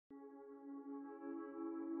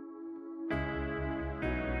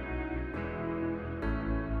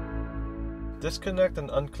Disconnect and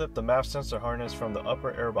unclip the MAF sensor harness from the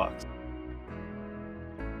upper airbox.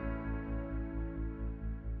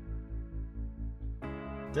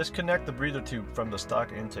 Disconnect the breather tube from the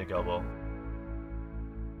stock intake elbow.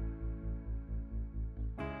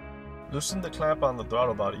 Loosen the clamp on the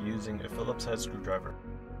throttle body using a Phillips head screwdriver.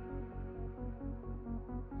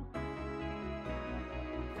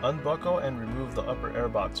 Unbuckle and remove the upper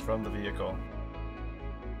airbox from the vehicle.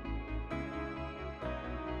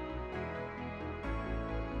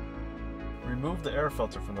 Remove the air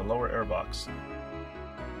filter from the lower airbox.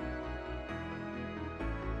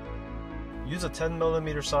 Use a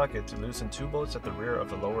 10mm socket to loosen two bolts at the rear of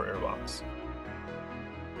the lower airbox.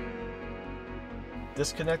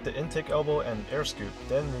 Disconnect the intake elbow and air scoop,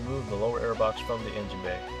 then remove the lower airbox from the engine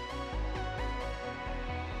bay.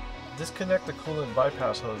 Disconnect the coolant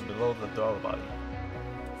bypass hose below the throttle body.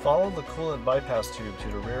 Follow the coolant bypass tube to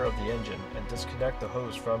the rear of the engine and disconnect the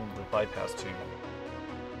hose from the bypass tube.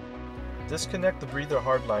 Disconnect the breather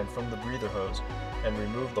hardline from the breather hose and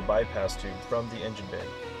remove the bypass tube from the engine bay.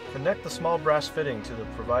 Connect the small brass fitting to the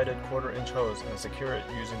provided 1/4-inch hose and secure it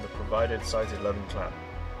using the provided size 11 clamp.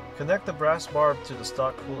 Connect the brass barb to the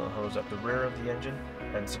stock coolant hose at the rear of the engine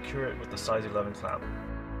and secure it with the size 11 clamp.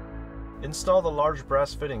 Install the large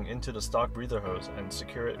brass fitting into the stock breather hose and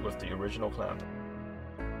secure it with the original clamp.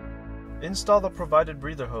 Install the provided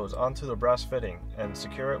breather hose onto the brass fitting and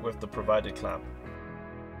secure it with the provided clamp.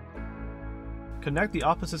 Connect the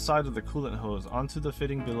opposite side of the coolant hose onto the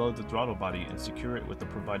fitting below the throttle body and secure it with the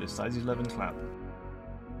provided size 11 clamp.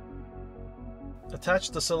 Attach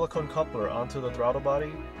the silicone coupler onto the throttle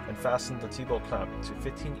body and fasten the T-bolt clamp to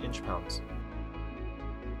 15 inch-pounds.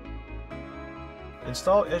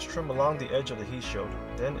 Install edge trim along the edge of the heat shield,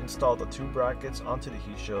 then install the two brackets onto the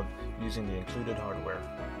heat shield using the included hardware.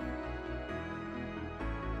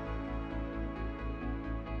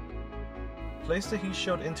 Place the heat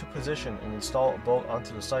shield into position and install a bolt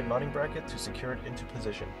onto the side mounting bracket to secure it into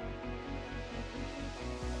position.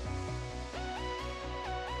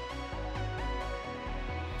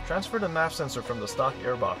 Transfer the MAF sensor from the stock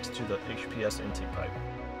airbox to the HPS intake pipe.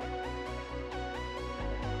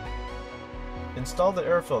 Install the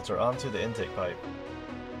air filter onto the intake pipe.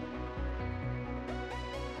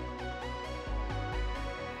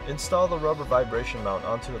 Install the rubber vibration mount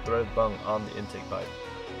onto the threaded bung on the intake pipe.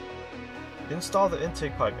 Install the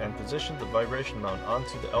intake pipe and position the vibration mount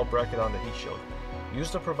onto the L bracket on the heat shield.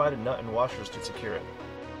 Use the provided nut and washers to secure it.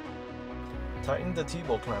 Tighten the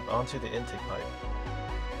T-bolt clamp onto the intake pipe.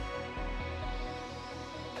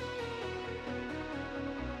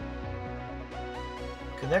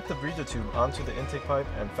 Connect the breather tube onto the intake pipe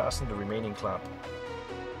and fasten the remaining clamp.